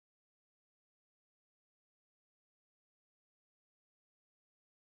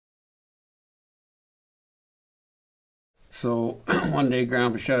So one day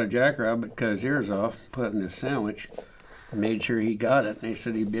Grandpa shot a jackrabbit, cut his ears off, put it in his sandwich, made sure he got it. And they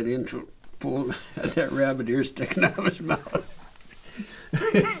said he bit into full had that rabbit ear sticking out of his mouth.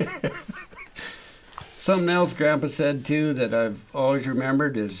 Something else Grandpa said too that I've always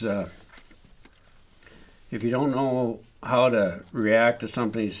remembered is if you don't know how to react to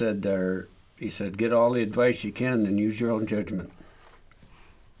something, he said get all the advice you can and use your own judgment.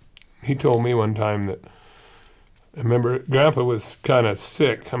 He told me one time that, I remember Grandpa was kind of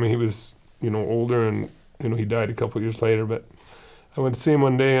sick. I mean, he was, older, and, he died a couple of years later. But I went to see him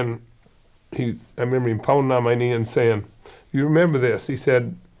one day, and I remember him pounding on my knee and saying, "You remember this?" He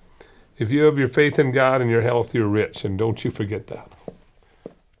said, "If you have your faith in God and your health, you're rich, and don't you forget that."